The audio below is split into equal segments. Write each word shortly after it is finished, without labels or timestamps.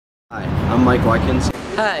Hi, I'm Mike Watkins.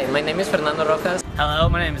 Hi, my name is Fernando Rojas. Hello,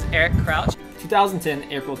 my name is Eric Crouch. 2010,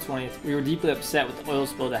 April 20th, we were deeply upset with the oil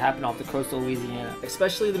spill that happened off the coast of Louisiana,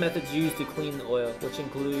 especially the methods used to clean the oil, which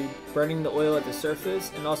include burning the oil at the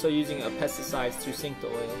surface and also using pesticides to sink the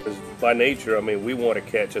oil. By nature, I mean, we want to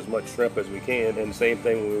catch as much shrimp as we can, and the same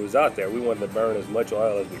thing when we was out there. We wanted to burn as much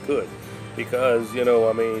oil as we could because,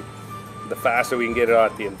 the faster we can get it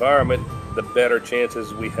out the environment, the better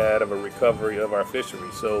chances we had of a recovery of our fishery.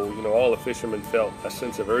 So, all the fishermen felt a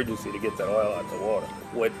sense of urgency to get that oil out the water.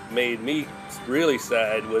 What made me really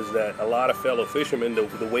sad was that a lot of fellow fishermen,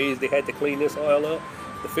 the ways they had to clean this oil up,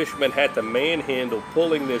 the fishermen had to manhandle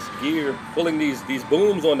pulling this gear, pulling these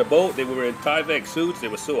booms on the boat. They were in Tyvek suits.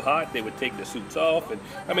 It was so hot they would take the suits off, and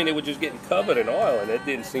they were just getting covered in oil, and that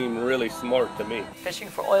didn't seem really smart to me. Fishing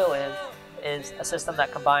for oil is a system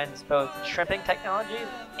that combines both shrimping technologies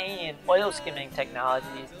and oil skimming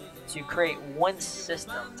technologies to create one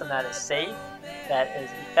system that is safe, that is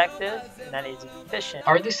effective, and that is efficient.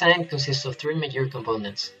 Our design consists of three major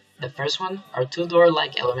components. The first one are two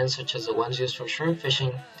door-like elements such as the ones used for shrimp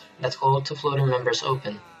fishing that hold two floating members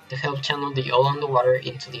open to help channel the oil on the water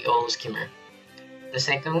into the oil skimmer. The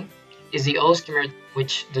second is the oil skimmer,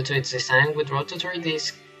 which, due to its design with rotatory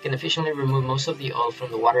discs, can efficiently remove most of the oil from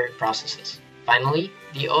the water it processes. Finally,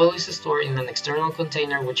 the oil is stored in an external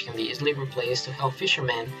container which can be easily replaced to help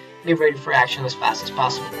fishermen be ready for action as fast as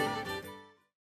possible.